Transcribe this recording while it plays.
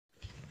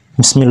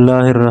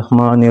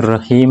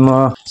Bismillahirrahmanirrahim.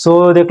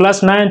 So the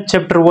class 9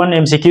 chapter 1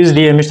 MCQs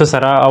di misto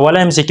sara awala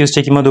MCQs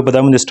cheki madu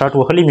badamu start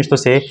wakhali misto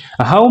se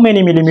how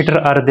many millimeter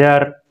are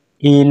there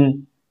in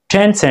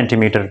 10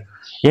 centimeter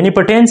yani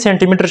per 10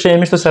 centimeter se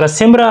misto sara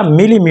semra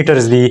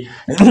millimeters di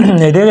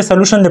ede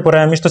solution de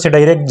pura misto se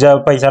direct ja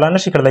paisala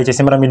na shikar dai che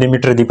semra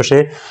millimeter di pashe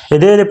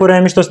ede de pura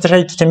misto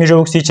se chemi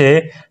jo uksi che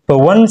per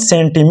 1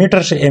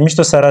 centimeter se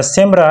misto sara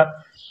semra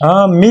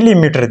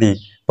millimeter di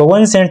per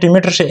 1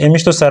 centimeter se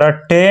misto sara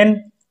 10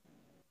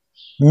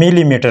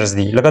 millimeters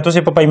दी लगा तो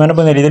से पैमाना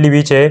बने लीधे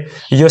लिवी चे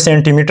यो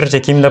सेंटीमीटर चे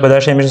किम दा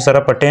पदाशे मिस्टर सारा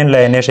पटेन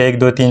लायने शे 1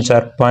 2 3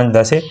 4 5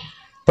 10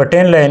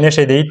 पटेन लायने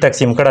शे दे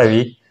तकसीम कडावी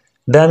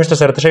दा मिस्टर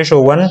सारा तशे शो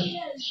 1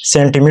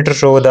 सेंटीमीटर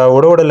शो दा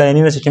ओडोड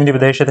लायनी ने किम दी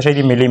पदाशे तशे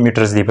दी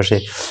मिलीमीटर्स दी पशे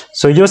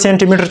सो यो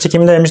सेंटीमीटर चे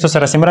किम दा मिस्टर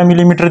सारा सेमरा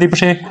मिलीमीटर दी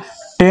पशे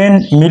 10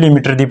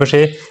 मिलीमीटर दी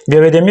पशे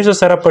बेवे दे मिस्टर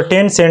सारा पर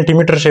 10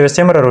 सेंटीमीटर शे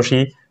सेमरा रोशी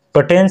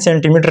पर 10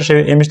 सेंटीमीटर शे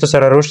मिस्टर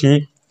सारा रोशी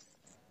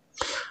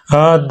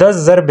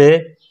 10 ضرب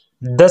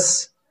 10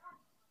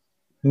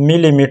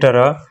 मिलीमीटर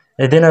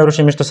एदेना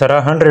रोशी मिस्टर सारा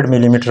 100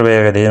 मिलीमीटर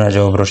वेगा देना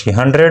जवाब रोशी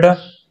 100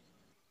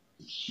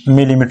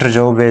 मिलीमीटर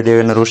जवाब वे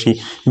देना रोशी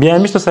बिया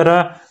मिस्टर सारा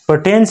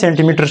पर 10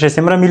 सेंटीमीटर से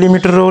सेमरा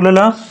मिलीमीटर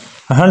रोलला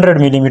 100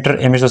 मिलीमीटर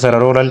मिस्टर सारा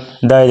रोलल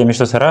दाय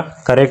मिस्टर सारा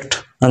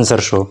correct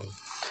answer show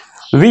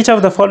Which of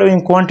the following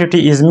quantity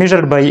is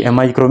measured by a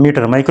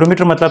micrometer?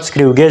 Micrometer मतलब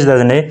screw gauge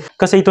दादने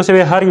कसे तो से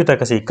वे हार युता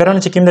कसे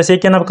करंट चिकिम दा से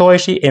क्या नाप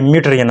कवायशी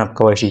एमीटर या नाप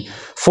कवायशी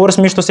फोर्स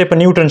मिस्तो से पर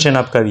न्यूटन से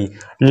नाप कवी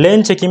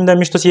लेंथ चिकिम दा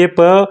मिस्तो से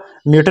पर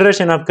मीटर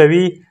से नाप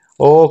कवी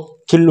ओ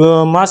किलो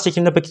मास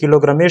चिकिम दा पर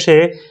किलोग्राम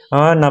से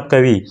नाप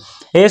कवी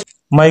एस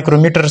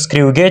माइक्रोमीटर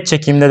स्क्रू गेज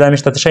चिकिम दा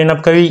मिस्तो तशै नाप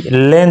कवी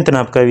लेंथ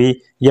नाप कवी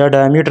या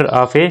डायमीटर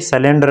ऑफ ए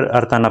सिलेंडर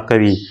अर्था नाप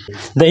कवी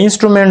the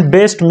instrument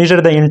best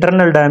measure the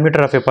internal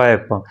diameter of A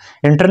pipe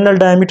internal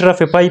diameter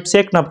of ए पाइप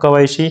से नाप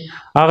कवायशी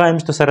आगा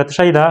मिस्तो सरा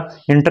तशै दा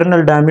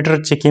इंटरनल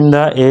डायमीटर चिकिम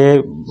दा ए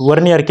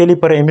वर्नियर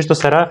कैलिपर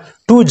मिस्तो सरा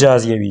 2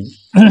 जाज यवी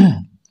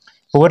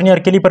वर्नियर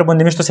कैलिपर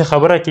बंद मिस्तो से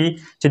खबर की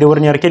जे दे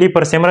वर्नियर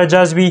कैलिपर सेमरा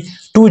जाज भी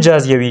 2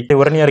 जाज यवी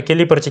वर्नियर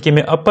कैलिपर चिकी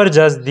में अपर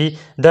जाज दी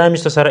दा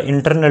मिस्तो सारा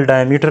internal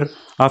diameter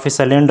of a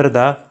cylinder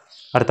दा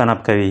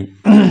अर्थानाप कवी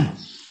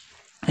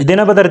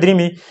देना बदर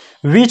द्रीमी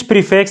which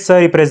prefix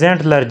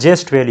represent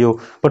largest value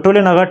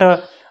Patole नगाटा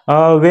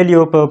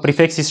value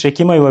prefix से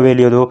किमा युवा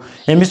value दो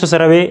मिस्तो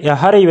सारा वे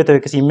हर युवा तो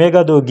किसी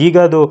मेगा दो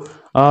गीगा दो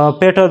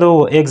पेटा दो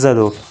एक्सा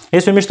दो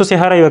इसमें मिस्तो से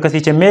हर युवा किसी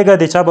चे मेगा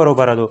दे चा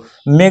बरोबर दो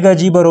मेगा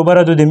जी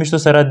बरोबर दो दे मिस्तो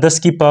सारा 10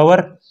 की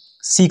पावर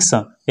 6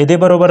 एदे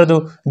बरोबर दो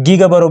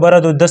गीगा बरोबर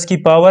दो 10 की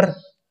पावर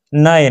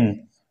 9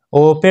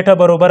 ओ पेटा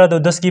बरोबर दो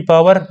 10 की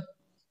पावर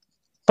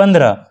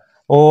 15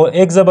 ओ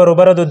एक्सा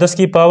बरोबर दो 10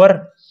 की पावर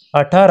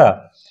 18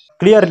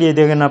 क्लियरली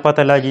देगा ना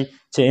पता लगी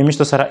चे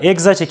मिस्तो सारा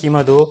एक्सा चे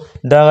कीमा दो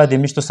दागा दे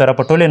मिस्तो सारा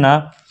पटोले ना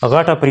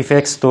गाटा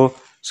प्रीफिक्स तो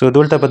सो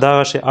दोलता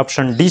पदागा से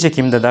ऑप्शन डी चे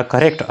कीम दा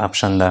करेक्ट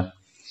ऑप्शन दा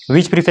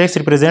which prefix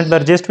represent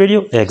largest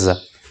value exa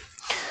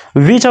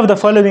which of the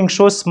following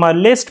shows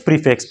smallest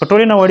prefix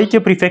Patole ना वड़ी के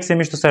prefix से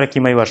मिस्तो सारा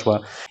कीमा वाशवा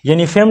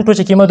यानी फेम टू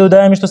चे कीमा दो दा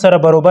मिस्तो सारा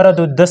बरोबर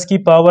दो 10 की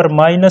पावर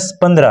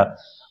 -15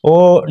 ओ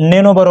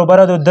नैनो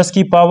बरोबर दो 10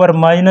 की पावर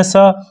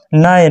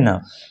 -9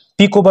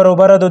 पिको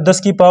बरोबर दो 10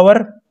 की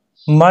पावर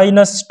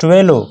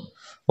 -12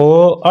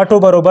 और आटो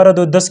बरोबर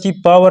दो 10 की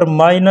पावर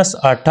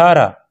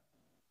 -18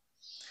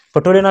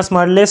 पटोले ना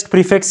स्मॉलेस्ट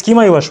प्रीफिक्स की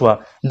माई वशवा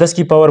 10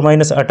 की पावर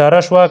 -18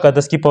 शवा का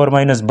 10 की पावर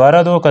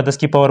 -12 दो का 10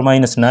 की पावर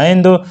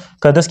 -9 दो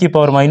का 10 की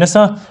पावर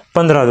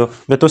 -15 दो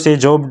बेतो से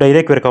जॉब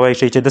डायरेक्ट वेरकवाई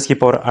शे 10 की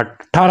पावर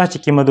 18 ची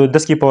कीमत दो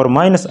 10 की पावर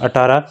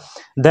 -18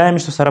 दा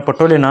मिस्तो सारा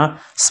पटोले ना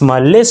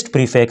स्मॉलेस्ट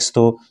प्रीफिक्स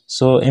तो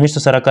सो मिस्तो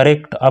सारा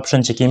करेक्ट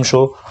ऑप्शन ची कीम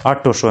शो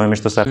 8 शो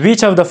मिस्तो सारा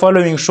which of the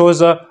following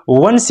shows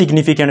one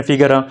significant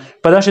figure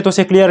पदाशे तो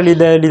से क्लियरली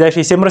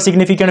लिदाशी सेमरा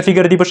सिग्निफिकेंट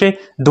फिगर दी बशे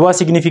दो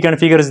सिग्निफिकेंट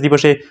फिगर्स दी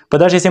बशे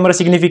पदाशे सेमरा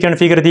सिग्निफिकेंट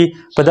फिगर दी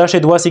पदाशे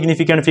दो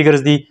सिग्निफिकेंट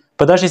फिगर्स दी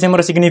पदाशे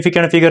सेमरा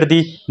सिग्निफिकेंट फिगर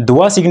दी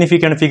दो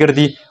सिग्निफिकेंट फिगर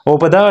दी ओ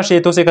पदाशे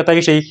तो से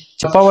कताई शे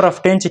पावर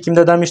ऑफ 10 ची कीम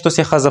दा मिस्तो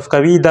से खजफ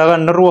कवी दागा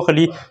नरो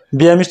खली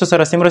बिया मिस्तो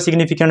सारा सेमरा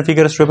सिग्निफिकेंट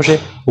फिगर्स शो बशे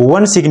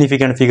वन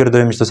सिग्निफिकेंट फिगर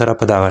दो मिस्तो सारा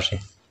पदागा शे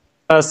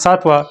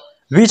सातवा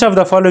which of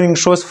the following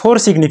shows four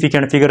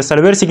significant figures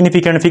सर्वेर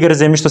significant figures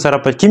जे मिस्तो सारा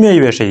पर किमी आई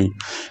वैसे ही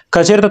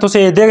कचेर तो से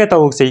देगा ता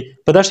ओक्से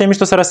पदाशे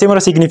मिस्तो सारा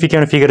सेमरा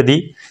significant figure दी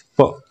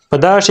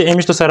पदाशे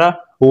मिस्तो सारा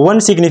वन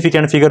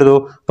significant figure दो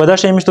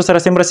पदाशे मिस्तो सारा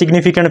सेमरा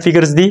significant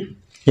figures दी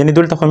यानी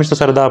दोलता को मिस्तो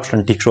सारा दा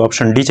option tick show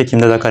option D चे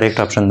किंदा दा करेक्ट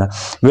ऑप्शन दा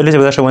वेले से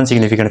पदाशे वन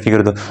significant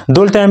figure दो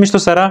दोलता मिस्तो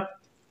सारा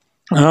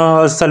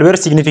सल्वेर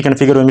सिग्निफिकेंट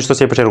फिगर मिस्तो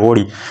से पचर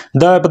गोड़ी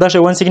दा पदाशे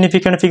वन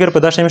सिग्निफिकेंट फिगर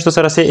पदाशे मिस्तो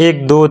सारा से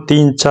 1 2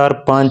 3 4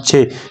 5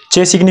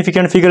 6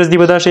 सिग्निफिकेंट फिगर्स दी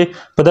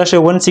पदाशे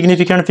वन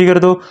सिग्निफिकेंट फिगर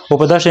दो ओ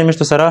पदाशे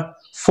मिस्तो सारा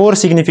 4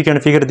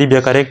 सिग्निफिकेंट फिगर दी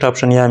बिया करेक्ट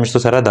ऑप्शन या मिस्तो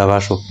सारा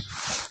दावाशो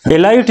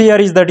A light year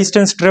is the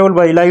distance traveled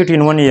by light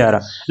in 1 year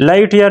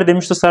light year दे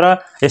मिस्तो सारा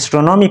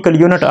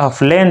astronomical unit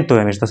of length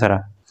है मिस्तो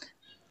सारा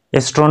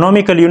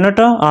astronomical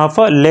unit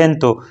of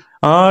length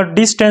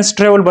distance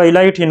traveled by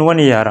light in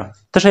 1 year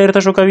तशहर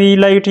तशो कवी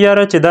लाइट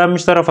यार चे दा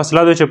मिस्तारा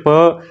फसला दो चे प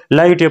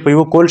लाइट ये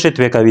पयो कोल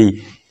शेतवे कवी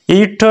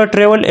it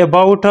travel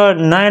about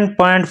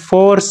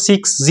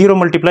 9.460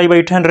 multiplied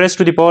by 10 raised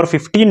to the power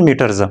 15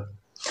 meters.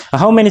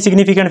 How many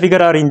significant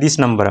figure are in this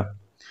number?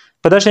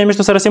 په دا شی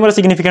مشتو سره سیمره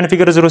significant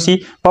figures روسی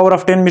power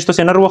of 10 مشتو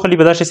سره وخلی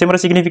په دا شی سیمره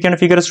significant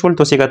figures شول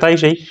تو سیګتای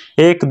شي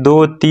 1 2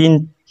 3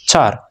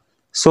 4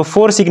 so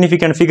 4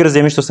 significant figures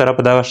مشتو سره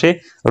په دا شی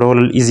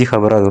رول ایزی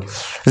خبره ده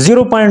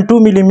 0.2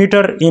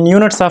 millimeter in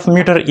units of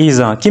meter is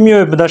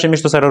کیمیو په دا شی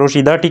مشتو سره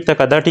روشي دا ټیک تا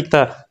کا دا ټیک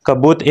تا کا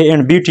both a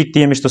and b ټیک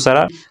تی مشتو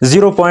سره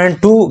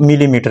 0.2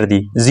 millimeter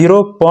دی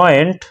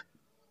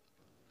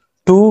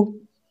 0.2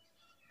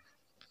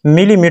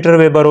 millimeter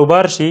به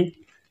برابر شي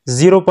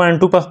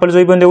 0.2 په خپل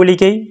ځای باندې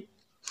ولیکئ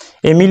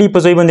ملي په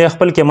ځای باندې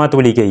خپل قیمت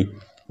ولیکئ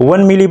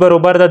 1 ملي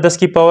برابر ده 10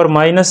 کی پاور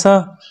ماینس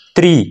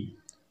 3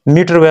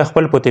 میټر به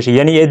خپل پوتې شي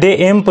یعنی د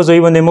ام په ځای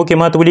باندې مو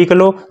قیمت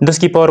ولیکلو 10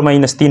 کی پاور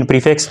ماینس 3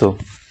 پریفکس تو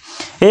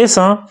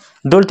ایسا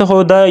دلته خو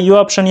دا یو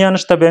اپشن یا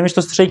نشته به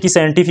مشته شي کی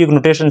ساينټیفیک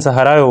نوټیشن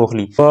سره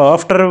راوخلی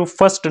افټر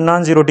فرست نان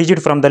زیرو ډیجیټ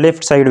فرام د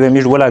لیفت ساید به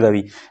مش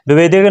ولاګوي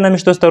به دغه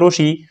نمشته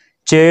ستروشي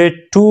چې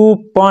 2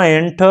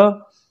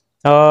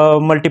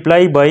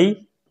 ملټیپلای بای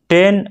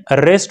 10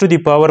 raised to the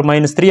power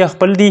minus 3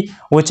 خپل دی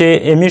و چې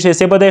همیشه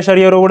سه بده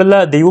اشاریه وروړله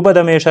د یو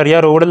بده مې اشاریه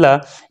وروړله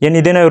یعنی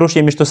دنه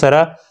روشي مشتو سره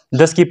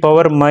 10 کی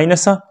پاور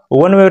ماینس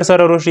 1 ور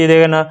سره روشي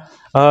دیغه نه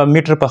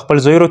میټر په خپل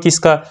زیرو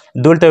کیسکا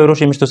دولته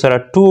روشي مشتو سره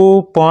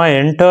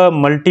 2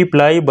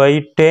 ملټیپلای بای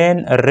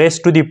 10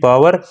 raised to the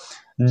power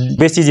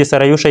بیسیز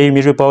سره یو شی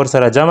میټر پاور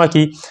سره جمع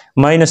کی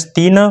ماینس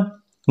 3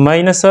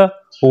 ماینس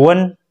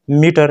 1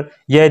 میټر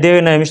یا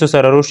دیغه نه مشتو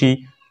سره روشي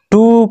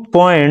 2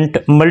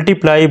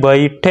 multiply by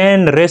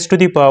 10 raised to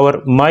the power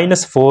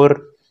minus 4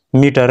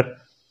 meter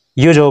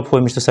यो जवाब خو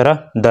مشتو سره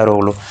دا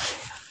راغلو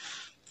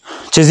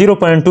چې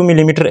 0.2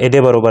 ملي اده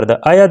برابر ده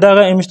آیا دا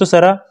مشتو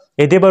سره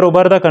اده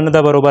برابر ده کنه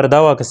دا برابر دا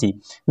واکسي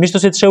مشتو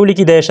ست شولي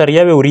کی د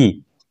اشاریه وری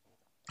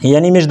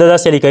یعنی مش دا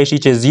داسې لیکای شي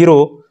چې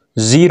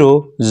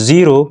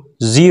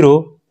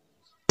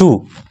 0.0002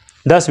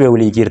 داس به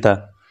ولي کیرتا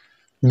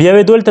بیا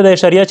وی دولته د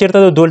اشاریه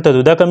چیرته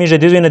دولته دا کمی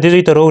جدي نه دي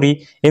تر اوري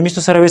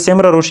مشتو سره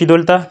سیمره روشي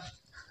دولته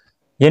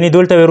یعنی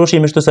دولته روشي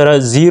مشتو سره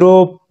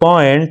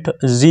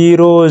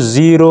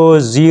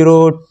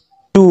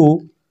 0.0002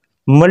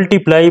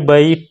 ملټیپلای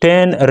بای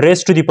 10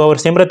 raised to the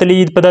power سیمره تلی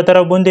په دا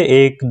طرف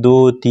باندې 1 2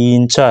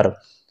 3 4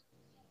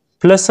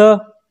 پلس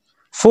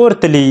 4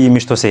 تلی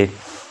مشتو سه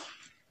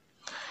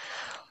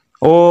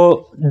او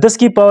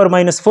 10 کی پاور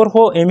ماینس 4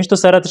 هو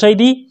مشتو سره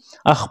تشای دی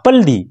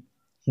خپل دی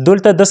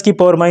دولته 10 کی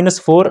پاور ماینس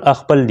 4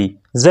 خپل دی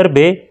ضرب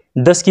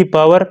 10 کی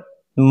پاور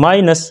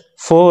ماینس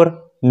 4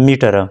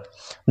 میټر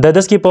دا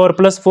 10 کی پاور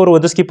پلس 4 و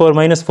 10 کی پاور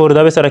ماینس 4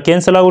 دا به سره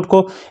کینسل آوټ کو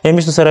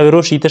مشتو سره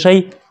روشي تشای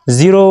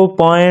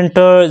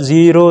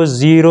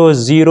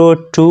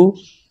 0.0002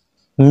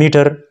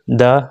 میټر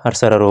دا هر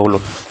سره رولو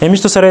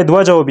مشتو سره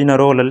دوا جوابینه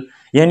رولل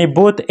یعنی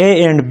بوت A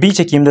and B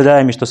چې کیم دا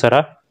مشتو سره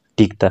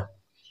ټیک تا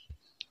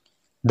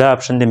دا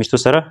اپشن د مشتو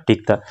سره ټیک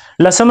تا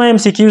لسمه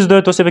MCQs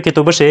دوه توسه به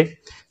کتابه شه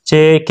چې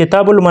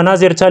کتاب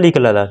المناظر چا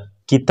لیکلا دا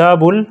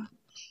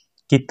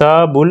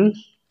کتاب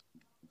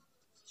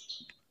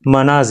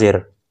المناظر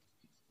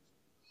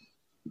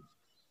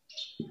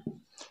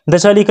دا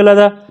چا لیکلا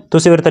دا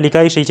توسه ورته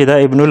لیکای شي چې دا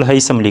ابن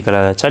الهیثم لیکلا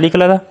دا چا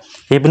لیکلا دا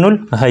ابن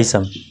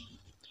الهیثم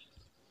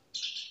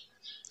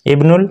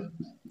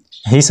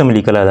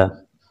لیکلا دا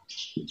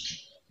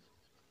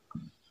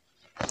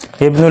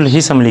ابن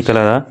الهیثم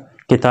لیکلا دا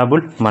کتاب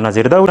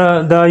المناظر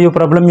دا یو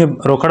پرابلم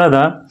روکړه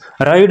دا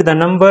write the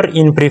number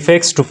in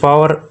prefix to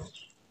power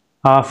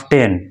of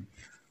 10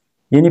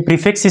 یعنی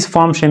prefixes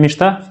form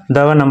شمشتا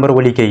دا نمبر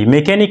ولیکي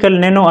mechanical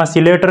nano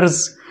oscillators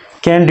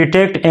can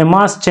detect a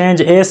mass change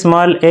as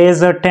small as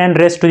 10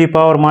 raised to the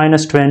power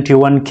minus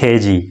 21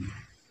 kg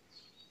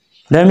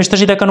دا مشته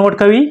چې دا کنورټ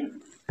کوي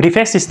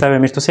prefixes ته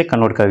مشته سه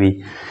کنورټ کوي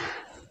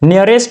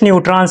nearest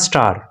neutron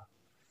star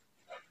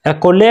a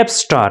collapsed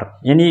star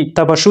یعنی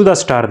تبشوده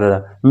star ده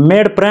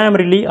made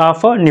primarily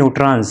of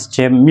neutrons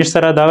چې مش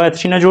سره دا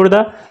وایي نه جوړ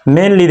ده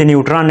mainly د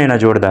نیوټران نه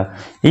جوړ ده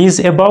is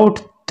about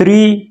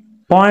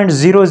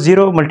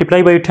 3.00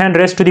 multiplied by 10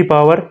 raised to the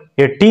power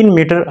 18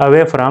 meter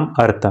away from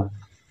earth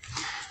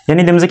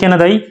یعنی د مځکې نه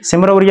دای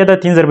سیمره وریا ده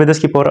 3 ضرب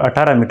 10 کی پاور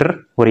 18 میټر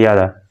وریا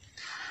ده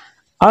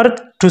earth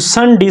to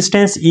sun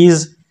distance is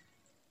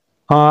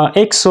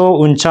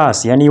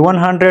 149 یعنی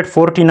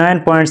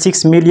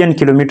 149.6 million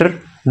کیلومتر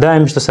دا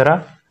مشته سره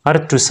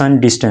earth to sun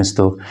distance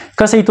تو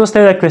کسې توسته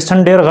دا کوېسچن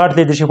ډېر غاټ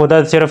دی چې خدا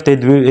صرف ته 1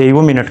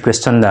 منټ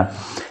کوېسچن دا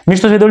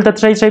مشته دلته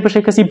ترای چای په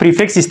شي کسي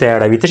پریفکس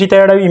استعاړوي ته شي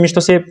تاړوي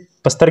مشته سه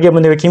پسترګه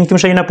باندې کوم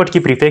شي نه پټ کی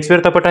پریفکس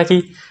ورته پټا کی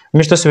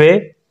مشته سه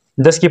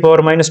 10 کی پاور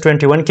ماینس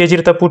 21 کیجی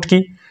ته پټ کی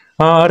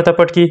ارته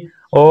پټ کی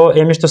او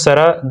مشته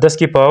سره 10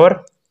 کی پاور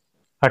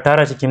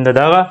 18 چې کیم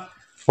دغه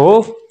او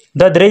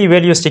دا درې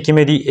ویلیوز چې کیم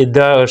دي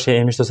دا شي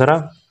مشته سره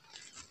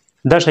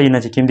دا شي نه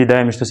چې کیم دي دا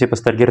مشته سه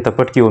پسترګه ته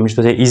پټ کی او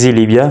مشته سه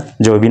ایزیلی بیا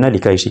جوابینه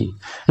لیکای شي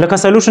لکه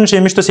سولوشن شي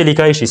مشته سه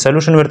لیکای شي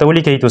سولوشن ورته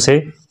ولیکای تو سه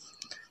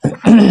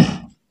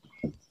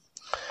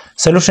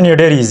سولوشن یې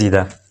ډېر ایزی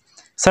ده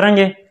سرنګ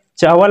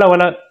چې اوله ا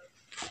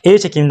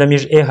چې کیم د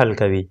میج ا حل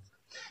کوي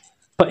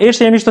په ایش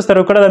یې مشته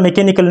سره کړه د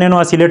میکانیکل نینو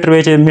اسیلیټر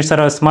وی چې مش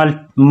سره سمال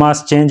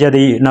ماس چینج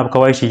دی ناب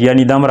کوای شي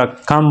یعنی د امر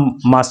کم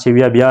ماس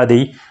چې بیا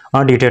دی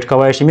ان ډیټیټ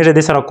کوای شي مشه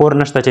د سره کور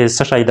نشته چې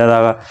څه شي دا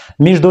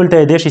مش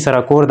دولته د شي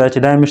سره کور دا چې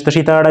دا مشته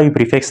شي ته اړوي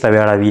پریفکس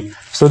ته اړوي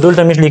سو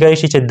دولته مش لیکای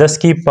شي چې 10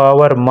 کی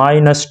پاور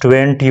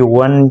 -21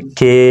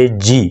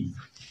 kg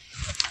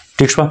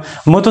ٹھیک شو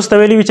مو تاسو ته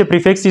ویلی چې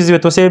پریفکس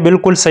یې تاسو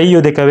بالکل صحیح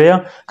یو د کوي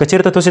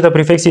کچیرته تاسو ته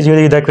پریفکس یې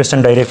دا کوېسچن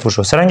ډایرکټ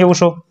وشو سرنګ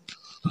وشو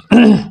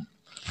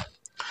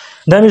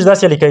دا مش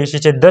داسې لیکای شي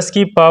چې 10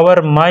 کی پاور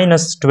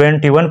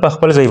 -21 په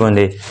خپل ځای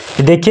باندې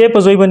د کې په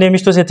ځای باندې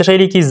مشته څه شي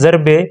لیکي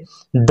ضرب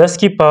 10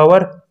 کی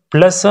پاور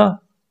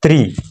 +3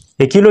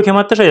 1 کیلو کې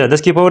ماته شي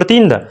 10 کی پاور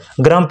 3 دا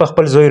ګرام په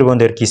خپل ځای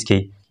باندې ارکیس کی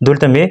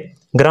دلته می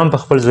ګرام په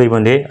خپل ځای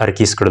باندې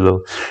ارکیس کړلو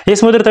اس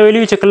مدر ته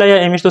ویلی چې کله یا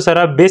مشته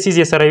سره بیسیز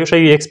یې سره یو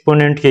شی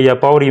ایکسپوننت کې یا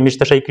پاور یې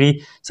مشته شي کړی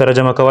سره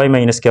جمع کوي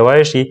ماینس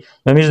کوي شي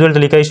مې دلته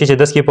لیکای شي چې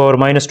 10 کی پاور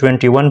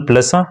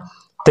 -21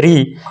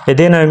 +3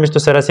 ادینه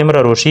مشته سره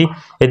سمره روشي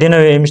ادینه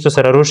مشته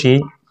سره روشي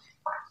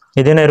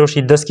ادینه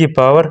روشي 10 کی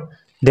پاور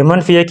د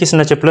منفي 21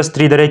 نه چې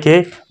 +3 درې کې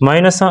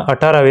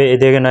 -18 وي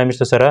ادینه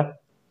مشته سره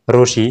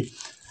روشي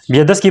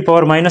بیا 10 کی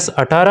پاور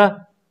 -18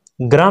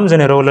 ګرام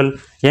زنه رولل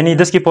یعنی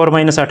 10 کی پاور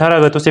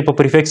 -18 به تاسو په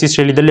پریفکس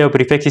یې لیدل او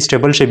پریفکس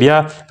سټیبل شي بیا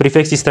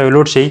پریفکس یې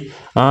لوډ شي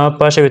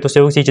پاشه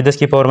تاسو وسی چې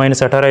 10 کی پاور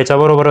 -18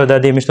 چا برابر د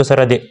دې مشته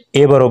سره د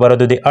a برابر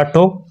د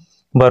 8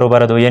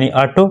 برابر د یعنی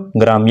 8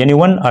 ګرام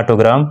یعنی 1 8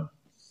 ګرام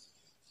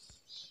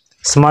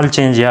small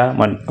change یا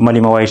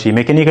مالی موای شي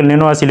میکانیکل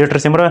نینو اسیلیټر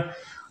سمره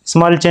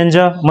small change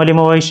مالی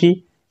موای شي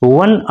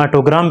 1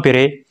 8 ګرام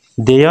پرې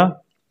د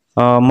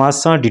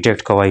ماس ډیټیکټ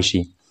کوي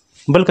شي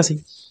بل کسي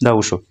دا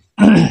وشو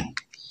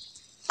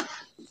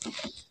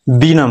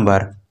بی نمبر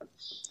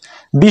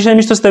بی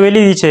شمیشتو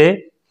ستویلی دی چې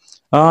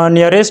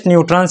نیارست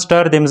نیوټران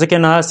سٹار د مځکې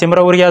نه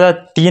سمره وریا ده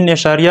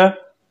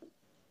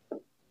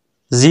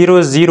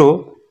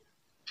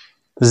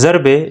 3.00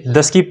 ضرب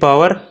 10 کی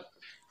پاور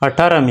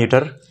 18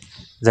 میټر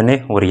ځنه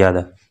وریا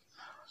ده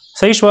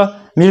صحیح شو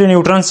میله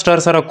نیوټران سٹار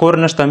سره کور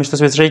نشته مشته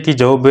سوي کی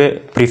جواب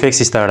پریفکس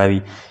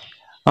استاړوي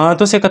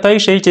تو سے کتای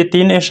شي چې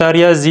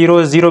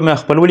 3.00 مې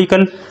خپل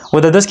ولیکل او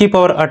د 10 کی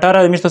پاور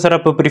 18 مشته سره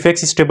په پریفکس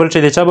سټیبل چې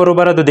د چا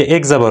برابر ده د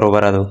 1 ز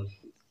برابر ده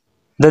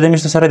د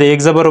مشته سره د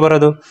 1 ز برابر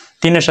ده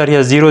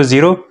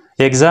 3.00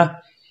 1 ز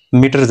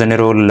میټر زنه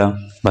رول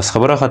بس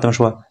خبره ختم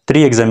شو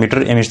 3 ایگزامیټر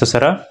مشته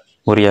سره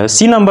وریا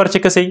سی نمبر چې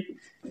کسي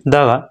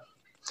دا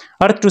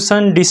ارث ټو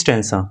سن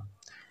ډیسټنس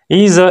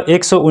is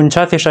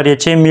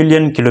 149.6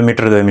 million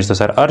kilometer د مشته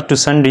سره ارث ټو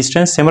سن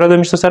ډیسټنس سمره د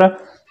مشته سره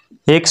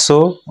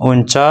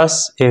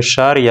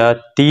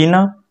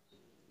 149.3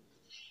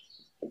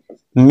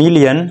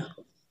 میلیون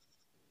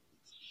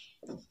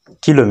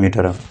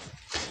کیلومتر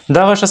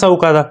دا غشه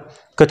سوکا ده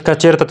کټ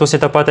چیرته تاسو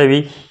ته پاتې وي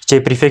چې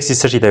پریفکس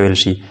څه شي ته ویل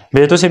شي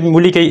به تاسو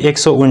ولیکئ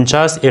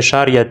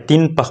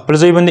 149.3 په خپل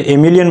ځای باندې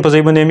میلیون په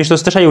ځای باندې مشته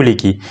څه شي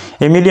ولیکي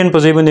میلیون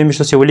په ځای باندې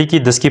مشته ولیکي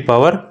 10 کی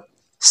پاور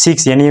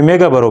 6 یعنی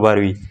میگا برابر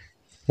وي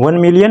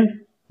 1 میلیون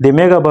د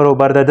میگا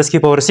برابر ده 10 کی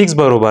پاور 6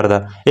 برابر ده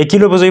 1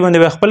 کیلو په ځای باندې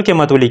خپل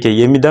قیمت ولیکي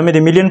یمه د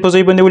میلیون په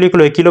ځای باندې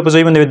ولیکلو 1 کیلو په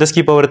ځای باندې 10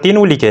 کی پاور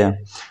 3 ولیکي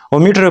او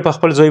میټر په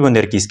خپل ځای باندې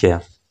ارکیس کیا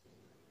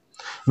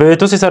به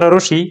تاسو سره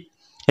روشي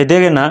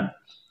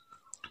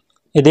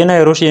ادینه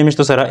روشي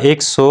یمشتو سره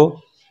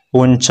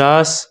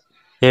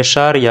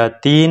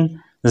 149.3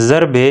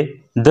 ضرب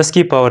 10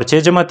 کی پاور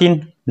 6 جمع 3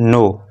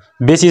 9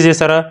 بیسیز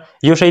سره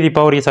یو شی دی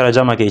پاور سره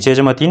جمع کوي 6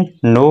 جمع 3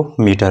 9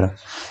 میټر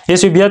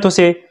ایسو بیا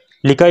تاسو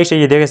लिखाई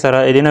चाहिए देखे सारा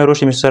एदिना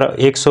रोशी में सारा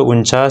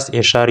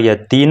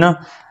 149.3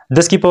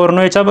 10 की पावर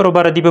 9 चा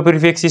बरोबर दी पे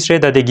प्रीफिक्स से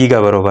दादे गीगा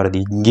बरोबर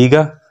दी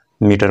गीगा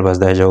मीटर बस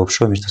दा जवाब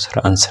शो मिस्टर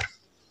सारा आंसर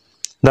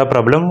दा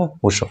प्रॉब्लम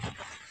वो शो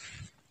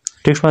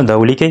ठीक है दा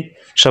लिखे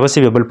शबसी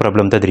बेबल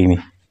प्रॉब्लम तदरीमी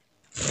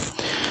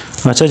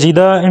अच्छा जी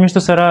दा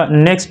मिस्टर सारा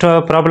नेक्स्ट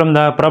प्रॉब्लम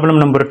दा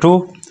problem number 2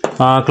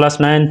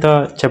 class 9th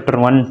chapter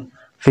 1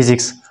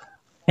 physics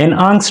an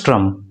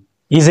angstrom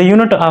is a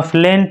unit of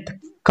length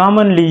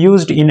commonly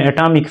used in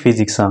atomic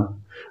physics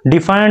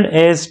defined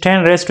as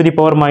 10 raised to the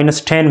power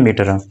 -10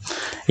 meter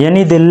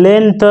yani the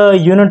length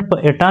unit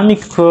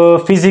atomic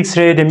physics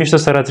re de mr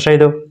sarat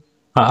shaydo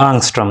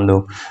angstrom do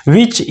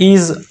which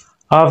is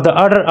of the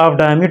order of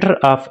diameter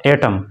of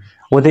atom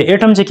wo the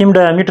atom che kim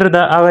diameter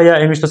da ava ya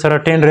mr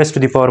sarat 10 raised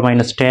to the power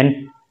 -10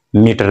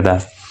 meter da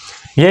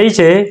yahi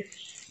che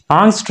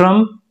angstrom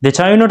de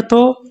cha unit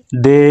to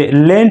the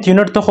length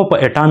unit to ko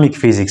atomic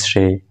physics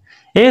re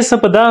ए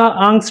सपदा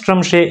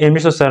angstrom से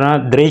एमिसो सरा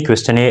द्रे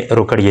क्वेश्चन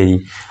रोकड़िए दी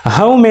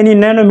how many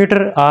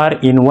nanometre are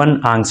in 1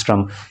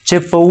 angstrom चे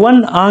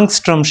 1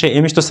 angstrom से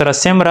एमिसो सरा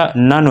सेमरा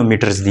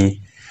नैनोमीटर्स दी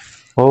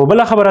ओ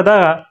बला खबर दा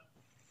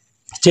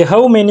चे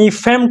how many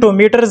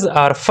femtometers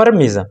are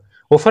fermis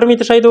ओ fermi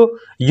तो शायद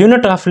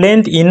unit of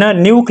length in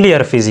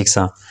nuclear physics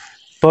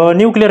په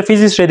nuclear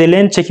physics रे د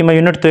लेंथ چې کیما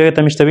یونټ ته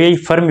تمشتوي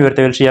فرمی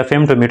ورته ویل شي یا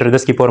femtometer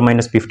 10 کی پاور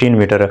 -15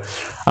 میټر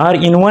ار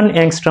ان 1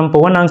 angstrom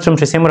په 1 angstrom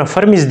چې سمره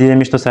فرمیز دي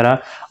مشته سره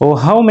او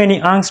هاو مینی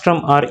angstrom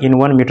ار ان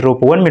 1 میټر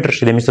په 1 میټر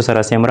چې مشته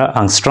سره سمره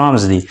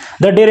angstroms دي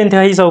دا ډیر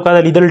انتهایی سوکا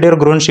د لیدل ډیر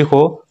ګرون شي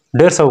خو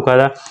ډیر سوکا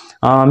دا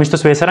مشته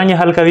سوې سرنګ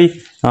حل کوي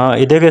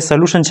دغه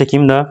سولوشن چې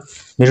کوم ده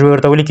مشته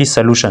ورته ولیکي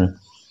سولوشن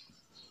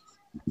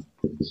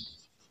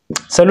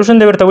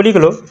د ورته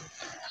ولیکلو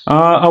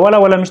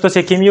اوله مشته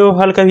چې کوم یو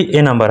حل کوي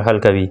ا نمبر حل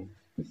کوي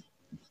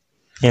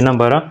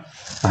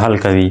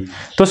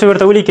تو څه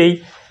ورته ولیکي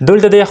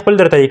دلته د خپل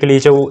درته لیکلی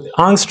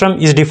چې angstrom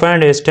is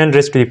defined as 10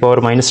 raised to the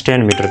power minus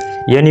 10 meter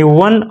یعنی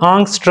 1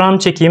 angstrom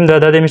چې کوم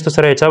ده د مشته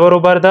سره چا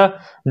برابر ده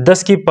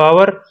 10 کی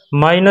پاور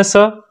minus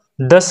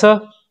 10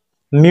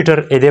 میټر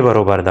ا دې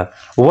برابر ده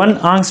 1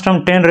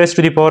 angstrom 10 raised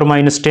to the power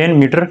minus 10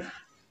 میټر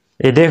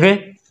ا دې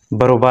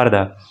برابر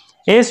ده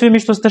ایس وی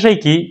مشته ستشي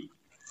کی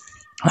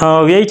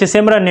وی چې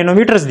سیمرا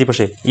نینومیټرز دی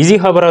پشه ایزی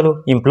خبره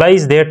ده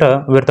implies that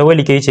ورته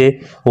ولیکي چې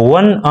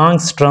 1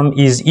 angstrom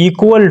is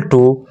equal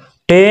to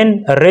 10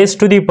 raised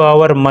to the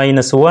power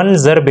minus 1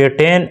 ضرب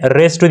 10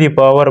 raised to the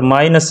power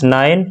minus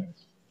 9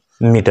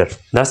 میټر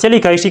دا څه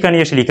لیکای شي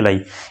کني شي لیکلای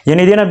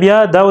یعنی دینه بیا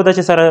دا و د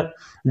چې سره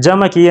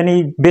جمع کی یعنی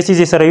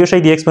بیسیز سره یو شی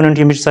دی ایکسپوننٹ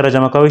کې مش سره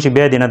جمع کوي چې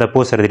بیا دینه د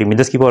پو سره درې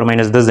 10 کی پاور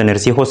minus 10 د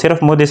نرسي هو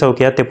صرف مو د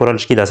سوکیات ته پرل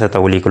شي دا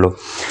سره ولیکلو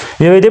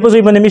یو دې په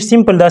ځای باندې مش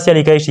سیمپل دا څه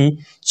لیکای شي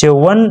چې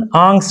 1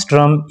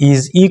 angstrom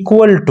is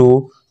equal to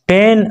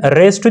 10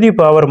 raised to the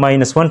power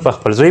minus 1 په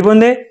خپل ځای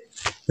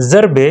باندې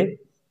ضرب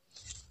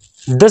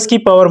 10 کی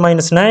پاور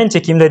minus 9 چې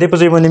کوم د دې په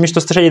ځای باندې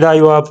مشته ستشي دا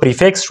یو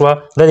پریفکس شو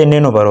د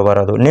نینو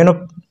برابر ده نینو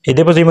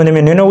دې په ځای باندې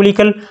مې نینو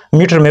ولیکل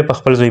میټر مې په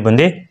خپل ځای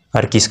باندې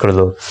ارکیس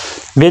کړلو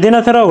به دې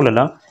نه تر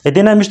راولله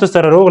دې نه مشته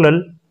سره راولل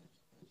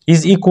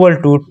is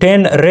equal to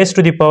 10 raised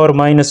to the power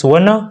minus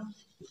 1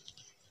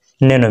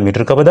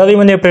 نینومیټر کبه دا دې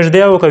باندې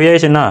پرېږدي او کوي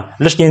چې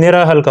نه لږ نه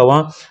را حل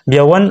کوا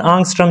بیا 1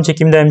 angstrom چې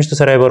کوم د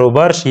مشته سره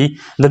برابر شي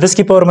د 10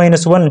 کی پاور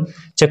minus 1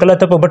 چې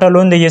کله ته په بټا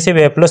لوند یې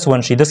سي پلس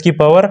 1 شي 10 کی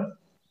پاور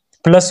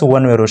plus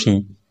 1 وروشي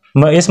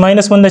اس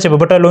minus 1 د چې په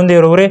بټا لوندې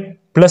وروره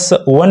plus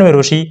 1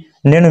 وروشي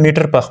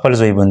نینومیټر په خپل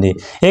ځای باندې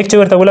یک چې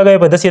ورته ولګای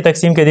په 10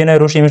 تقسیم کې دینه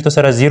وروشي مشته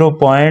سره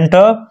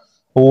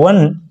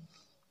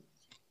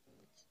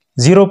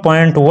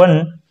 0.1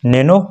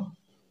 نینو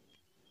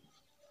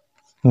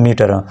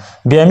میټر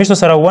بیا مشته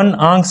سره 1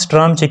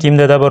 angstrom چې کوم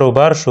د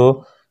برابر شو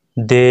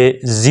د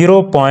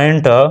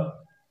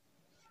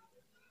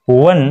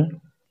 0.1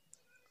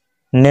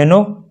 نینو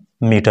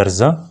میټرز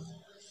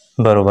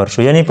برابر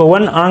شو یعنی په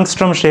 1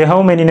 angstrom شي how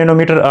many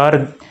nanometer are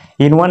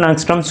in 1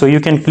 angstrom so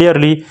you can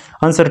clearly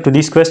answer to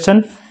this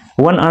question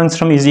 1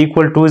 angstrom is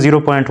equal to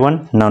 0.1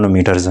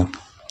 nanometers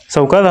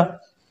so kada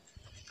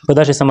په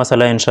دا شي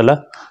مسله ان شاء الله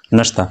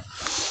نشته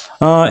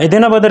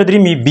ادنه بدر درې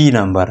بي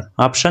نمبر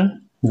option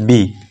B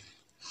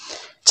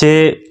چې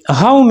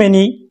how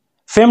many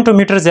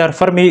femtometers are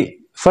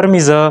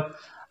Fermi's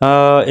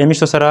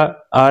emission سره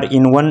are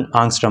in 1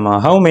 angstrom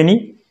how many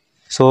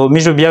so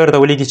مشو بیا ورته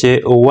ولیکي چې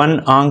 1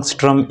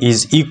 angstrom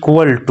is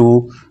equal to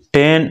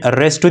 10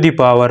 raised to the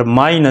power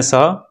minus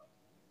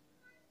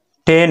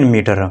 10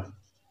 meter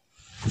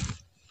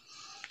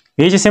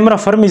ये چې سمرا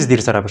فرمیز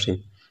دیر سره پشي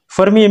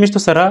فرمی مشتو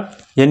سره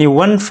یعنی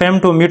 1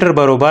 femtometer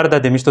برابر ده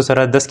د مشتو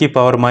سره 10 کی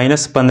پاور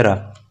minus 15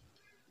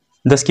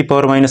 10 کی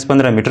پاور minus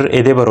 15 میټر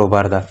ا دې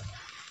برابر ده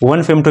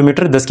 1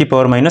 femtometer 10 की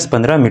power minus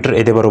 15 मीटर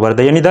एदे बरोबर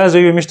ده यानी दा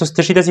जोई मिष्ट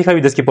तशी दा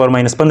सिखावी 10 की पावर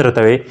minus 15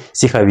 तवे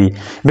सिखावी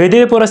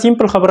बेदे पूरा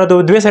सिंपल खबर दो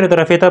द्वे सारे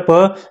तरफ था प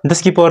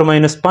 10 की पावर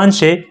minus 5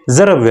 से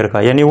ضرب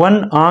वर्का यानी 1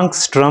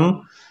 angstrom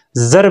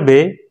ضرب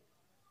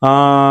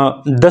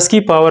 10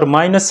 की पावर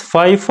minus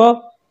 5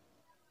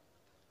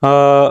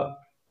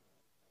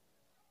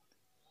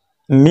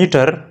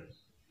 मीटर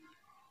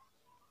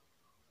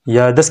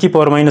या 10 की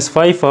पावर minus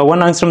 5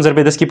 1 angstrom ضرب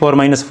 10 की power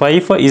minus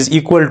 5 is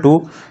equal to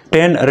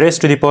 10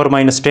 raised to the power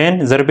minus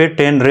 10 ضرب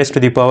 10 raised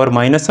to the power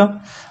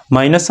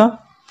minus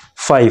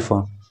 5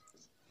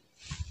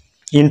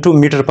 into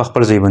meter په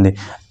خپل ځای باندې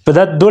په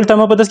دا دولته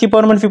ما په 10 کی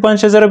पावर منفي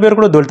 5 ضرب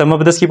ورکړو دولته ما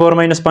په 10 کی पावर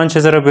minus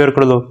 5 ضرب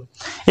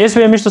ورکړو اس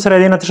وی مشت سره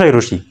دینه تشای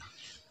روشي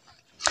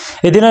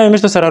ادینه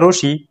مشت سره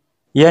روشي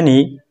یعنی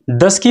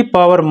 10 की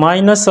पावर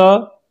minus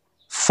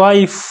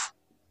 5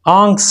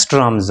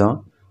 angstroms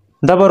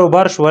دا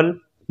برابر شول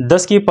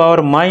 10 की पावर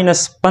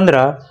minus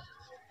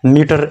 15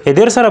 मीटर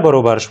ادیر سره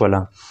برابر شول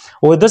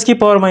او 10 की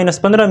पावर minus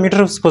 15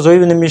 मीटर په ځای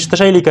باندې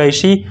مشتشای لیکای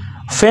شي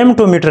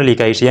femtometer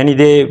لیکای شي یعنی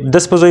د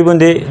 10 په ځای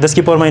باندې 10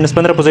 की पावर minus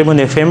 15 په ځای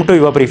باندې femto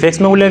یو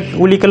پریفکس مې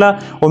ولیکلا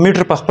او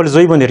میټر په خپل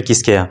ځای باندې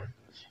رکیس کیا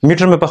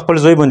میټر مې په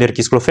خپل ځای باندې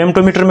رکیس کړو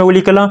femtometer مې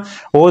ولیکلا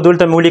او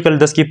دلته مې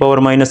ولیکل 10 की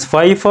power minus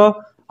 5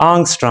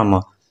 angstrom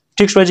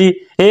ٹھیک شو جی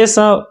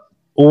ایسا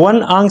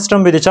 1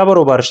 angstrom به د چا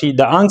برابر شي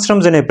د angstrom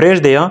زنه پرېږ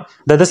دی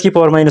د 10 की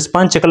power minus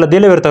 5 کله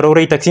د لور تر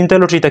اوري تقسیم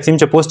ته لوټي تقسیم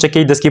چې پوسټ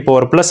کې 10 की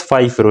power plus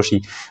 5 روشي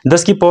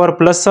 10 की power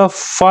plus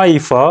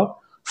 5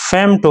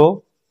 femto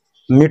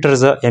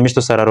meters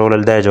یمشتو سره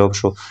رول دا جواب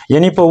شو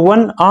یعنی په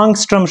 1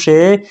 angstrom شه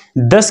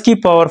 10 की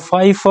पावर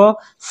 5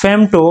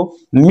 femto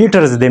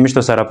meters د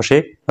یمشتو سره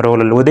پشه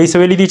رول ودی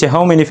سویلی دي چې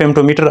how many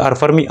femtometer are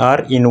Fermi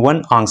are in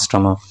 1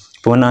 angstrom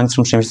په 1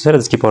 angstrom شه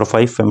سره 10 की पावर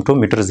 5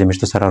 femtometers د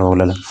یمشتو سره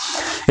رول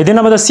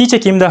ادینه بده سی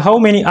چې کیم دا how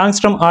many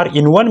angstrom are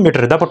in 1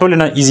 meter دا پټول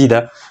نه ایزی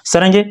دا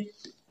سرنګ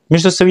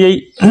مشتو سوی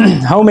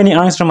how many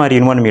angstrom are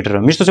in 1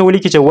 meter مشتو سوی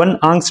کی چې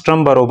 1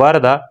 angstrom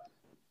برابر ده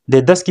د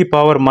 10 کی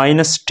پاور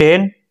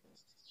 -10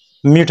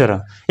 میټر.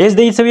 اس د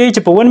څه وی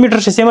چې په 1 میټر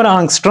شې سمره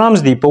انګسترامز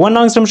دی، په 1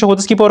 انګسترام شې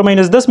 10 کی پاور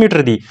 -10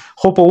 میټر دی،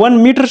 خو په 1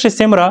 میټر شې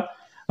سمره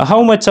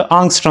هاو مچ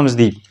انګسترامز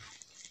دی.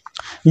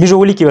 بیجو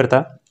کی ورته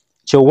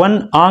چې 1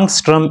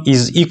 انګسترام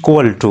از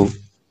ایکوال ټو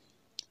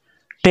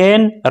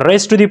 10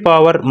 raised to the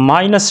power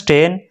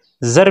 -10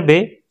 ضرب 1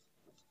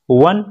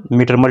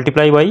 میټر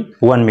ملټیپلای بای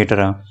 1 میټر.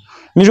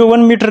 میجو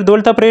 1 میټر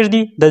دولته پرېږ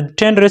دی د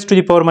 10 raised to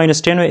the power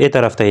 -10 ای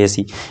طرف ته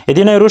یسی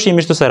ادینه روشي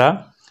میشتو سره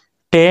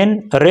 10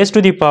 raised to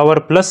the power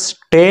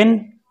 +10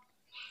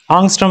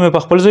 انګسترام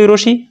په خپل ځای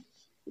روشي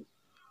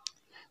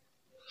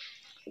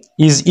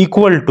is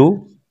equal to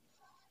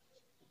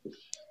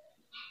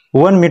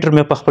 1 میټر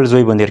مې په خپل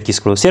ځای باندې رکیس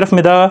کړو. صرف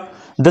مې دا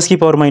 10 کی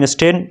پاور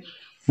 -10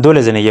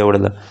 دوله ځنه یې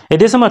وړله.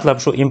 دې څه مطلب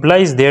شو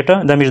امپلایز دیټا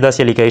د مش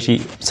داسې لیکای شي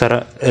سره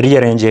ری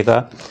ارینج کا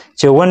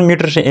چې 1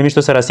 میټر شه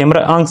امیشتو سره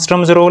سمره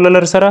انګسترام زرو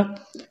ولر سره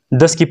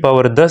 10 کی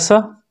پاور 10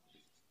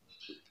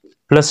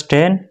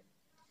 +10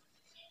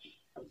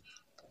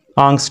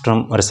 انګسترام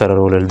ور سره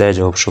رولل. دا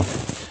جواب شو.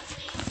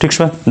 ٹھیک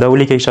شو دا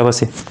ولیکای شابه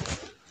سي.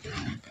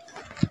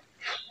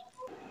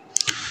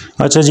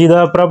 اچھا جی دا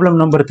پرابلم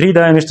نمبر 3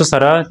 دا امیشتو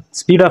سره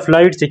سپیډ اف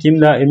لایټ چې کیم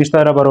دا امیشتو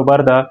را برابر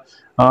دا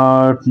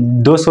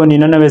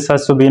 299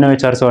 792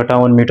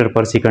 458 meter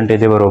per second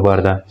दे बरोबर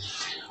दा.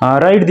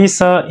 Write this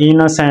in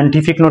a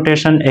scientific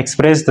notation.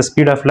 Express the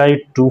speed of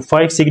light to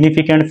 5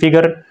 significant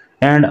figure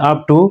and up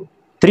to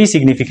 3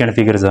 significant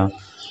figures.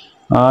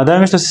 دا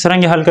مشتو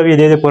سرنګ حل کوي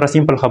د پورا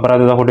سیمپل خبره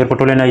ده خو ډیر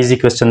پټول نه ایزی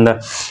کوېسچن ده.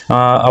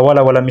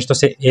 اوله مشتو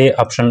سه ا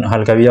اپشن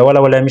حل کوي.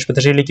 اوله مش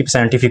پته لیکي په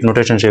ساينټیفیک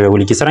نوټیشن شوی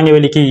ولي کی سرنګ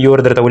ویل کی یور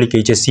درته ولي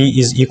کی چې c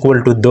is equal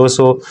to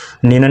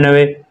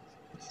 299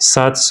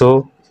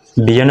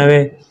 792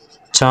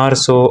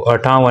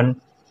 458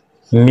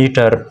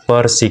 meter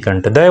per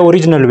second. دا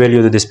اوریجنل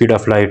ویلیو د سپیډ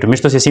اف لایټ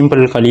مشتو سے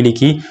سمپل خلی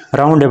لیکي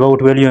راوند اباؤٹ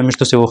ویلیو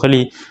مشتو سے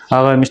وخلی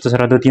هغه مشتو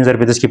سره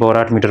 3010 کی پاور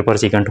 8 میټر پر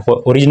سیکنډ خو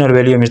اوریجنل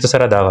ویلیو مشتو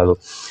سره دا غاغو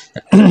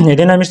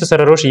ادنا مشتو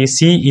سره روشي c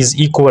is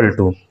equal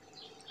to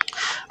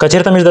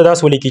کچرته مش د داس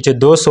ولیکي چې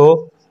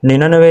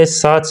 299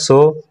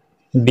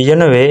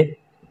 792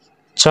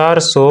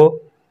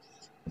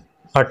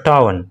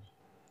 458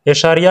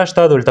 اشاریه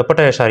شته دلته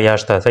پټه اشاریه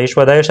شته صحیح شو.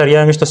 دا اشاریه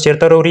مشتو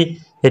چیرته وروړي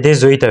دې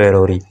زوی ته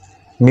وروړي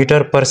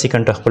میټر پر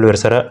سیکنډ خپل ور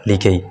سره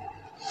لیکي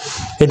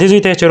دې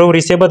زوی ته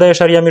چروړي سه به دا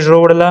اشاریه مش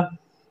وروړله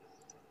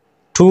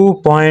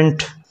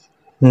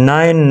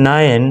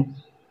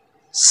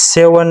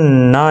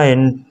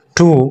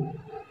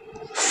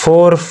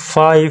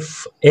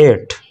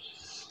 2.9979245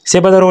 سه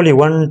به درولي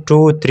 1 2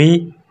 3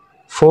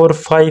 4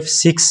 5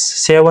 6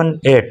 7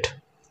 8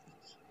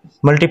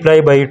 multiply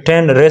by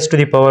 10 raised to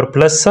the power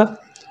plus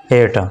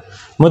 8.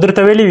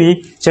 مدرته ویلی وی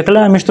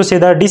چکلا مشتو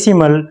سیدا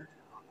ډیسیمل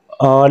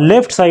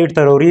لیفٹ سائیڈ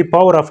تروری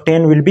پاور اف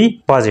 10 will be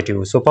positive.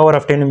 so power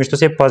of 10 مشتو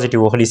سے پازیټیو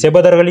وخلی سے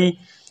بدرغلی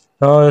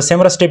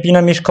سیمرا سټیپینا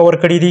مش کور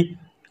کړی دی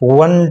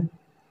 1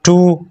 2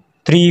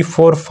 3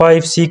 4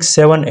 5 6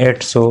 7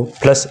 8 so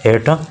plus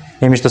 8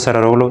 مشتو سره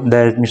رولو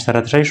دا مش سره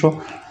تشای شو.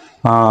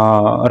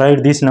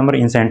 write this number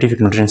in scientific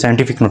notation.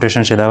 scientific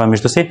notation شه دا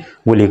مشتو سے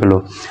ولیکلو.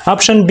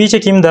 آپشن بی چې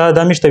کیم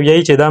دا مشتو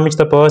یی چې دا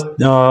مشتو په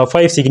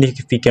 5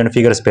 significant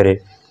figures پره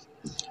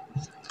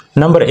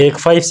नंबर 1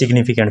 5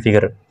 significant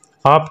figure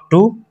up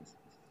to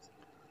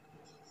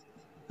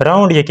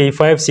round ये कई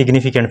 5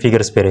 significant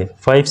figures पेरे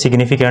 5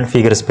 significant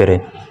figures पेरे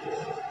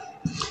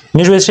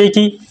मिजो ऐसे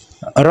की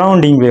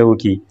राउंडिंग वे हो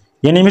की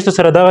यानी मिस्टर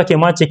सरदागा के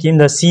माच checking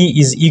the c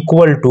is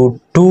equal to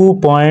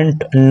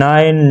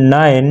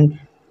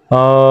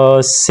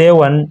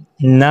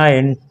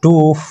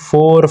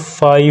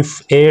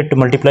 2.9979245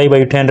 multiply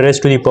by 10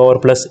 raised to the power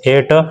plus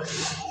 8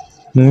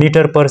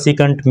 meter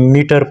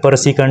per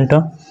second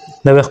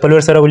دا خپل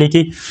ور سره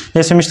ولیکي.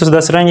 ایسه مشتو د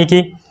سرنګ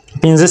کی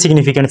 15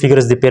 significant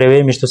figures د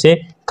پیروي مشتو سے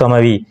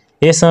کموي.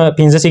 ایسه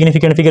 15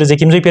 significant figures د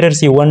کیمزوی پیرر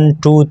سی 1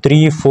 2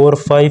 3 4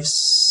 5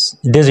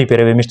 د زوی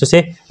پیروي مشتو سے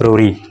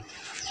روري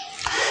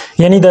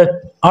یعنی د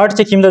 8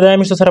 چې کیم د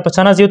مشتو سره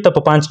 50 نه زیات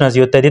په 5 نه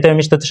زیات د ته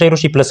مشتو تشای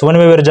روشي +1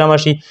 ور جمع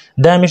شي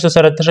د مشتو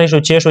سره تشای شو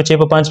چې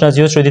په 5 نه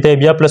زیات شو د ته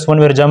بیا +1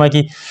 ور جمع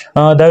کی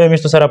دا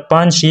مشتو سره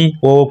 5 شي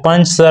او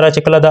 5 سره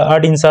چکلا د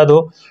 8 انسادو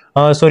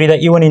سوري دا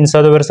ایون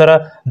انسادو ور سره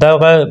دا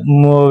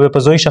په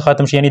زوی ش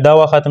ختم شي یعنی دا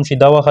ختم شي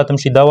دا ختم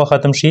شي دا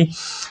ختم شي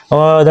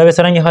دا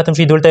سرنګ ختم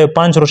شي دلته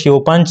 5 روشي او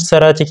 5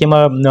 سره چې کیما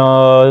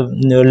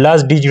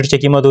لاست ډیجیټ چې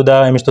کیما دا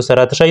مشتو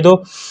سره تشای دو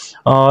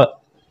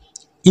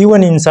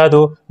ایون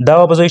انسادو دا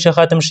په زوی ش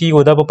ختم شي او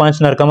دا په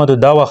 5 نرکمه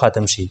دا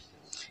ختم شي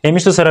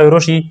مشتو سره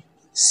روشي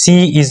c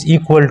is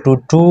equal to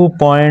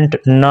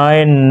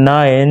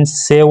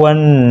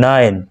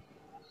 2.9979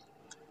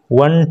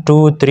 1 2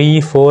 3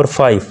 4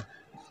 5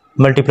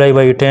 multiply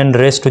by 10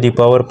 raised to the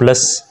power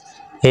plus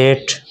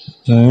 8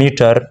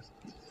 meter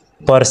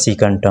per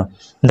second.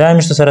 دا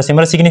مشتو سره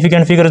سمر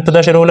significant figures په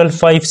داشه رولل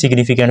 5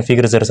 significant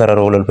figures سره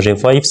رولل په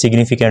 5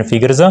 significant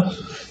figures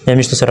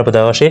مشتو سره په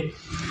داشه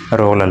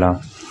رولل.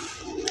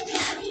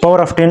 power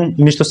of 10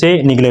 مشتو سے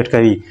neglect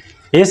کوي.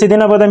 ایسه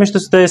دینا بعد مشتو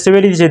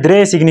سویلی چې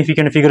 3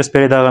 significant figures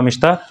پر دا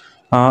مشتا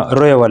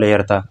رویا ولا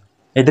يرتا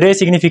درې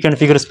سیګنیفیکنٹ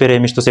فیګرز پرې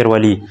مشتو سیر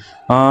والی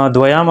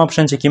دویم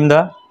آپشن چې کوم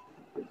ده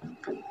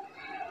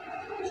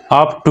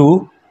up to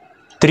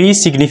 3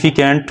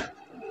 significant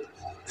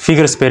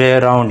figures पर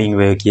राउंडिंग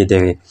वे किए थे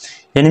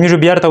यानी मेरे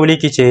बिहार तवली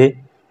की चे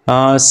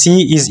c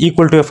is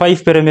equal to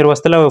 5 पर मेरे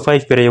वास्तला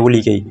 5 पर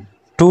वली की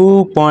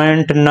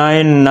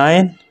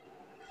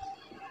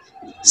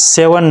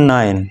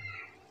 2.9979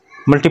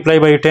 multiply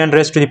by 10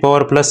 raised to the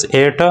power plus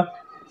 8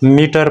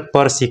 meter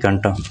per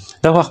second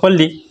دا خپل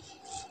لی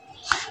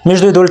مش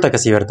دوی دولتا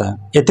کسی ورتا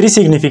ا 3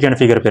 significant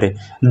figure पर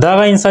دا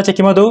غا انسا چې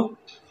کیما دو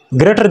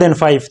greater than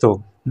 5 تو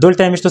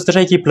دولتا مشتو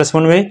ستشای کی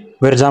 +1 وی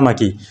ور جامع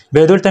کی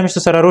به دولتا مشتو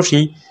سره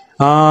روشي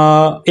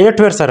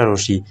 8 ور سره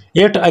روشي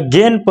 8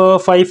 اگین په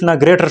 5 نا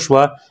greater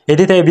شوا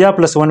ادي ته بیا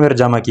 +1 ور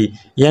جامع کی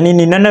یعنی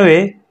 99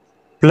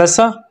 +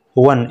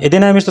 1 ادي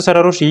نه مشتو سره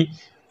روشي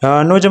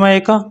نو جمع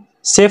 1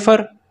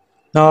 0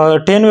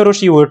 10 ور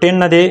روشي و 10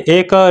 نه دي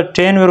 1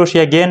 10 ور روشي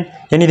اگین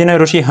یعنی دینه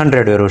روشي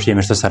 100 ور روشي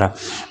مشتو سره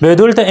به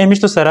دولتا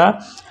مشتو سره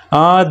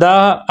دا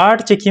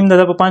 8 چې کیم د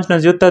 5 نه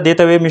زیات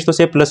دیتا وي مشتو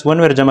سے +1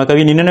 ور جمع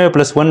کوي 99 +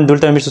 1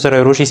 دلته مشتو سره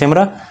روشي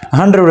سمرا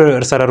 100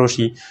 ور سره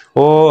روشي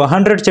او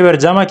 100 چې ور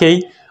جمع کوي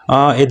ا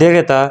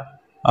دغه تا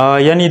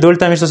یعنی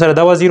دلته مشتو سره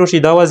دا 0 شي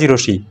دا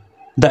 0 شي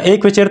دا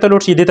 1 وچرته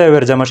لوټ شي دیتا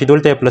ور جمع شي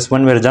دلته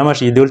 +1 ور جمع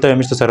شي دلته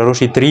مشتو سره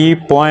روشي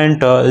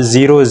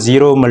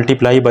 3.00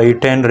 ملټیپلای بای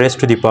 10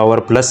 ریز ټو دی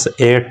پاور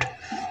 +8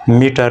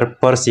 میټر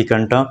پر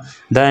سیکنډ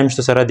دا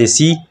مشتو سره د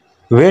سی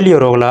value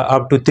روغلا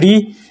up to 3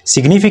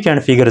 significant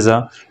figures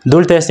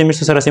دولته استعمال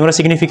سره سمره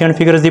significant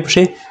figures دی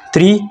پشه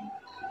 3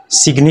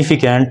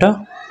 significant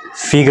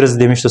figures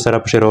دی مشتو سره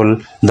پشه رول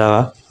دا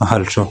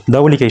حل شو دا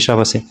ولي کې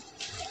اشاره سه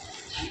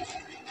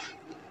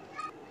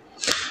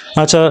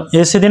اچھا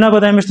ایسے دینا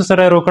بتائیں مشتو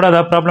سره روکڑا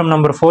دا problem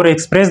number 4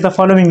 express the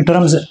following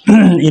terms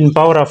in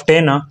power of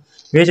 10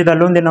 ویچ دا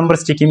لون دی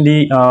نمبرز چکیم دی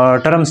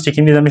terms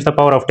چکیم دی دا مشتا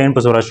power of 10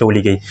 پس ورا شو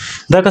ولي کې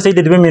دا کسې د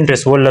دویم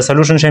انټرست ولا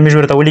solution شې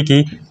ورته ولي کې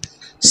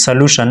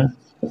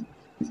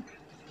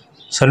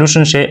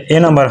solution شے اے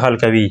نمبر حل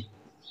کوي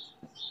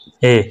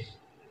اے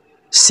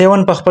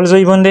 7 په خپل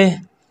ځای باندې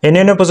ان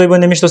نه په ځای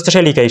باندې مشته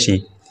ستشل لیکای شي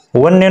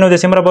 1 نینو د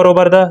سمره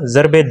برابر ده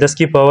ضرب 10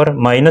 کی پاور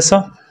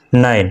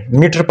 -9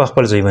 میټر په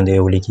خپل ځای باندې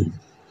ولیکي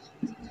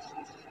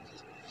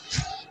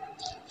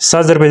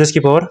 7 ضرب 10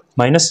 کی پاور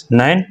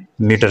 -9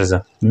 میټر ز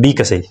بی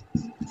کا صحیح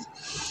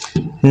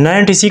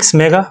 96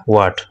 میگا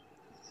واٹ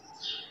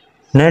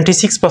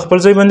 96 په خپل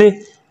ځای باندې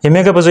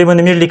میگا په ځای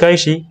باندې میر لیکای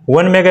شي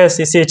 1 میگا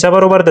سے چا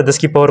برابر ده 10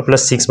 کی پاور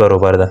 +6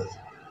 برابر ده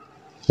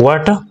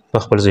واټ په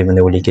خپل ځای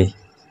باندې ولیکي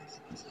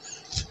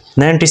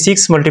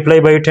 96 ملټیپلای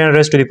بای 10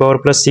 ریز ټو دی پاور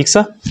 +6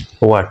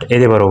 واټ اې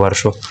دې برابر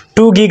شو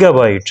 2 گیگا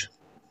بایټ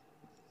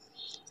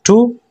 2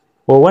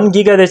 او 1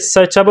 گیگا د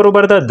چا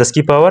برابر ده 10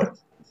 کی پاور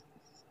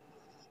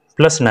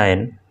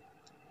 +9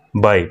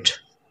 بایټ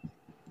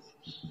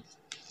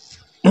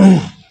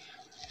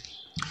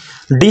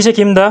डी से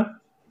किम दा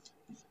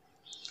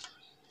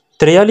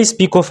 43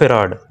 pico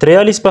farad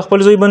 43 په خپل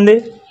ځای باندې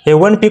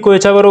 1 पिको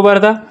چا برابر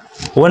ده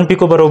 1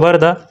 पिको برابر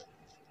ده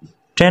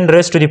 10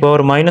 raised to the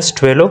power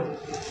 -12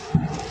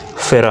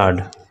 farad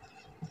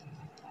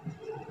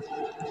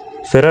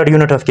farad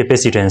unit of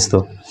capacitance तो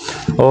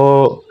او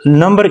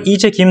नंबर ای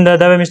چې کیم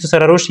دا مستو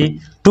سره روشي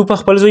 2 په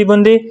خپل ځای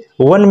باندې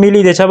 1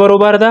 ملي د چا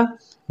برابر ده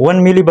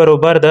 1 ملي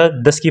برابر ده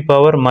 10 کی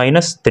پاور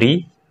 -3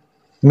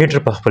 میټر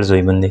په خپل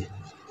ځای باندې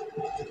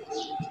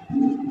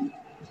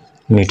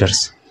meters.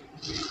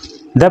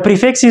 The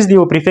prefixes the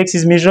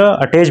prefixes measure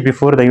attached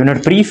before the unit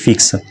prefix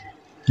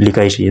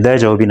लिखाई شي دا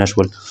جوابي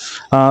نشول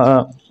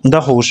دا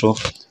خو شو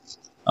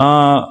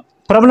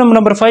problem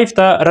number 5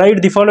 تا write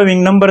the following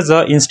numbers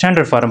in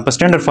standard form په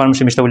standard form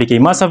شي مشته ولیکي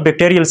mass of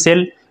bacterial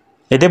cell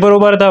ا دې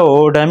برابر ده او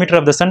diameter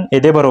of the sun ا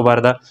دې برابر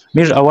ده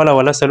میج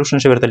اوله solution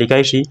شي ورته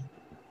لیکای شي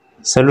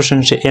solution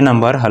شي a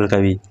number حل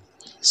کوي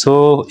so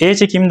a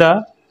چې کیم دا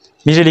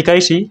میج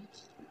لیکای شي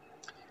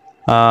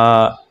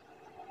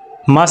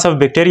mass of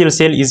bacterial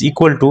cell is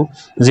equal to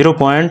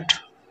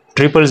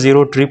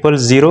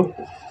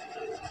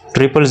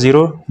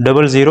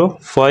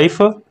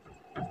 0.00000005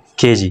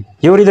 kg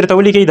یو ریدر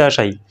تولی کی دا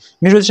شای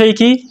میجو شای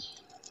کی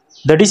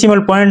the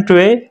decimal point to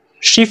a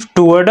shift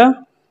toward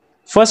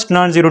first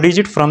non-zero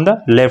digit from the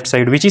left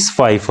side which is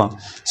 5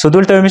 so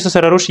دولتا میسو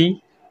سره روشي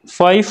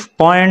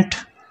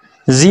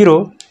 5.0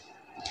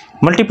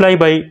 multiply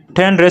by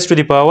 10 raised to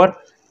the power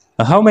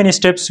how many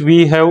steps we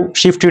have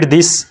shifted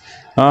this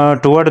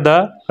toward the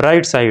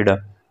right side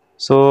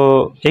so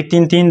 1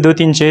 3 3 2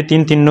 3 6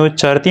 3 3 9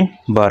 4 3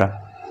 12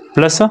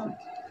 plus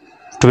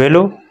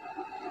 12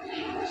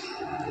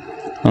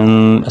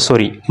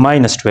 sorry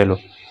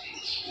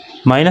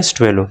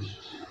 -12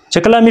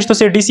 चकला मिश्तो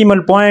से decimal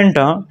point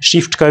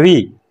shift कवी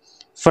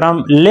from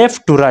left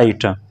to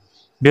right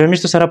बे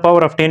मिश्तो सारा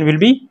power of 10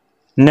 will be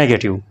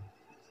negative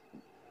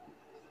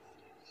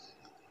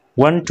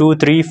 1 2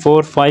 3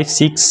 4 5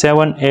 6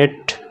 7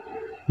 8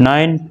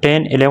 9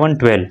 10 11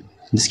 12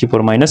 जिसकी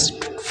पावर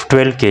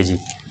 -12 kg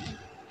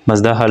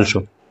मजदा हल show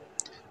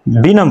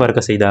B number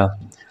का सही दा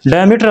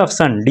diameter of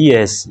sun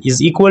ds is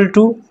equal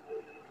to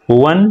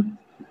 1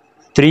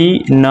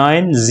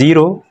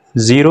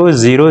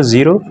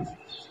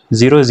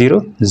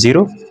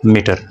 39000000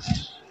 मीटर.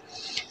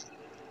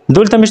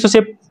 دول مشتو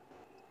سيب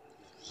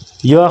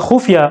يوا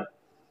خفيا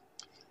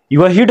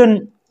يوا hidden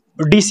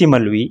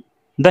decimal وي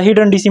دا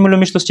hidden decimal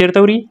مشتو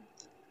چیرته وري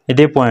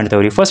دې پوینټ ته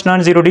وري first non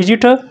zero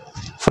digit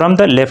from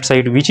the left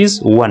side which is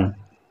 1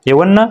 ये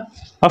 1 ना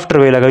after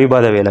वे लगावी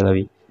बाद वे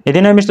लगावी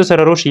इधर ना mister sir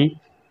Roshi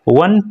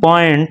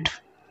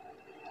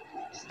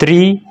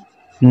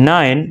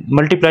 1.39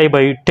 multiply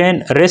by 10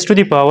 raised to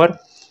the power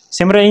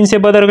Simra इनसे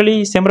बदल गई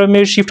सिमरा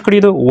में शिफ्ट करी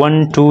दो 1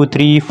 2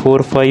 3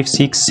 4 5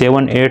 6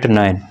 7 8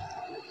 9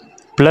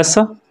 प्लस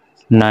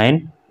 9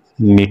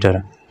 मीटर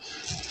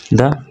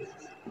द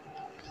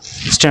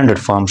स्टैंडर्ड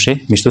फॉर्म से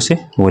मिस्टर से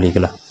वो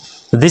निकला.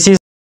 This is